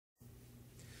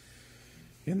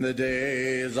In the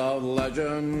days of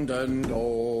legend and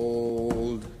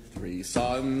old, 3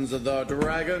 sons of the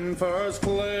dragon first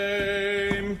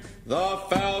claim the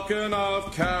falcon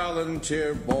of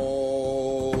Callantyr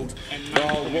bold,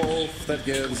 the wolf that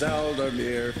gives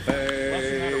Eldermere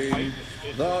fame,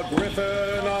 the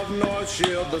griffin of North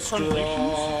Shield the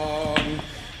strong.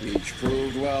 Each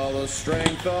proved well the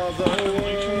strength of the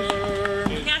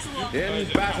worm, in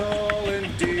battle,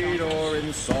 in deed, or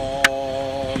in song.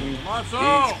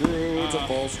 Each grew to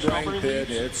full strength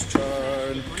in its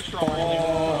turn,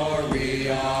 for we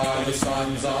are the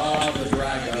sons of the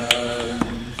dragon.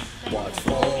 What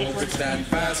foe could stand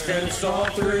fast against all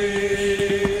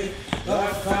 3? The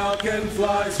falcon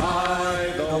flies high,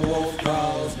 the wolf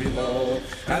crawls below,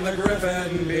 and the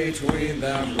griffin between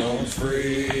them roams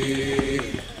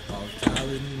free. Of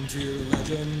Callantyr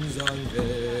legends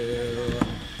unveil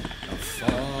the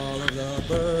fall of the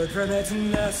bird from its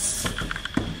nest,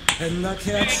 and the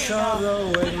catch of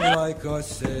the wind like a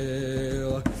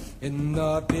sail, in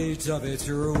the beat of its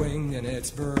wing and its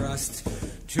breast,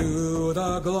 to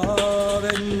the glove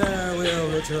and there will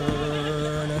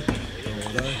return.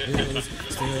 Though the hills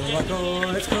still echo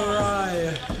its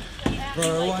cry,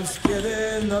 for once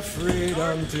given the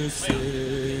freedom to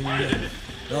sing,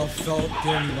 the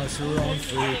falcon must roam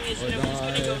free or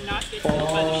die.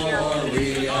 For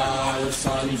we are the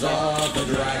sons of the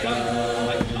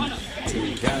dragon,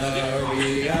 together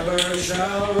we ever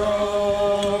shall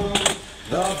roam.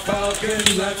 The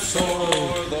falcon that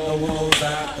soar, the wolves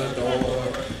at the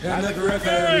door, and the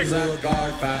griffins that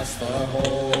guard fast the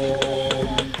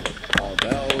home. Of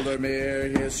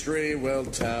Eldermere history will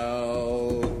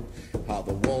tell how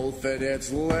the wolf in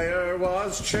its lair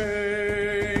was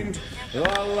chained, the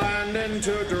land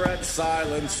into dread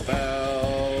silence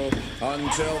fell,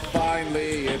 until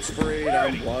finally its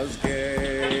freedom was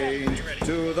gained.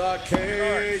 To the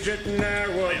cage it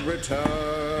ne'er would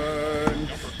return,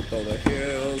 though the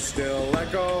hills still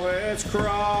echo its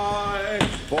cry,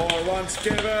 for once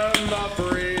given the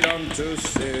freedom to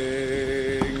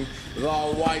sing, the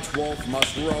white wolf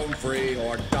must roam free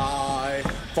or die.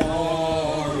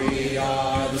 For we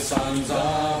are the sons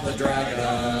of the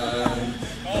dragon,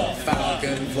 the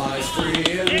falcon flies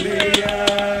free in the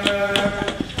air,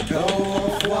 the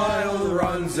wolf wild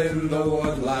runs in the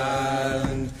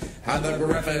woodland, and the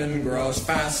griffin grows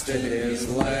fast in his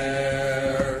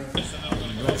lair.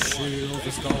 No shield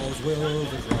the skulls will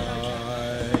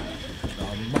decry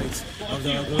the might of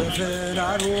the griffin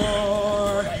at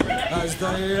war, as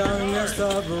the youngest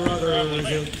of brothers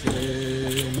it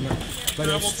came, but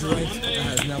its strength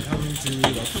has now come to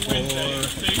the fore.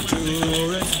 To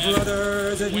its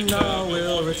brothers it now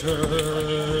will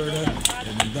return,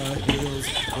 in the hills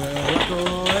will echo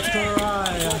its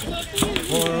cry,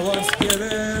 for once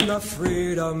given the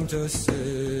freedom to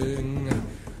sing,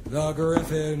 the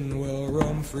griffin will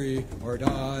roam free or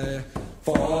die.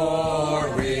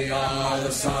 For we are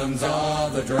the sons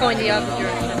of the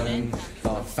dragon,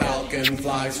 the falcon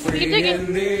flies free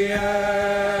in the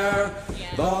air,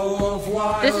 the wolf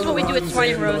wild. This is what we do at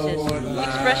Swine and Roses.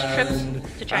 Express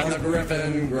trips to China. And the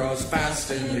griffin grows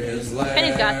fast in his lair.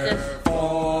 Penny's got this.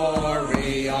 For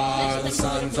we are the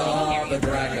sons of the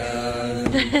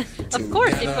dragon. Of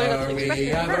course, they put it up to we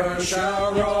express ever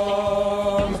shall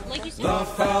roam. The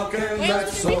falcon that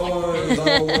soars, the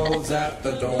wolves at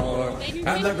the door,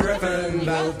 and the griffin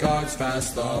that guards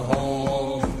fast the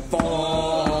home.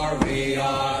 For we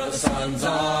are the sons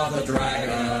of the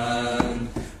dragon.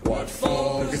 What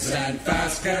foe can stand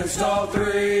fast against all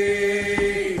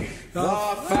 3?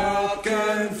 The falcon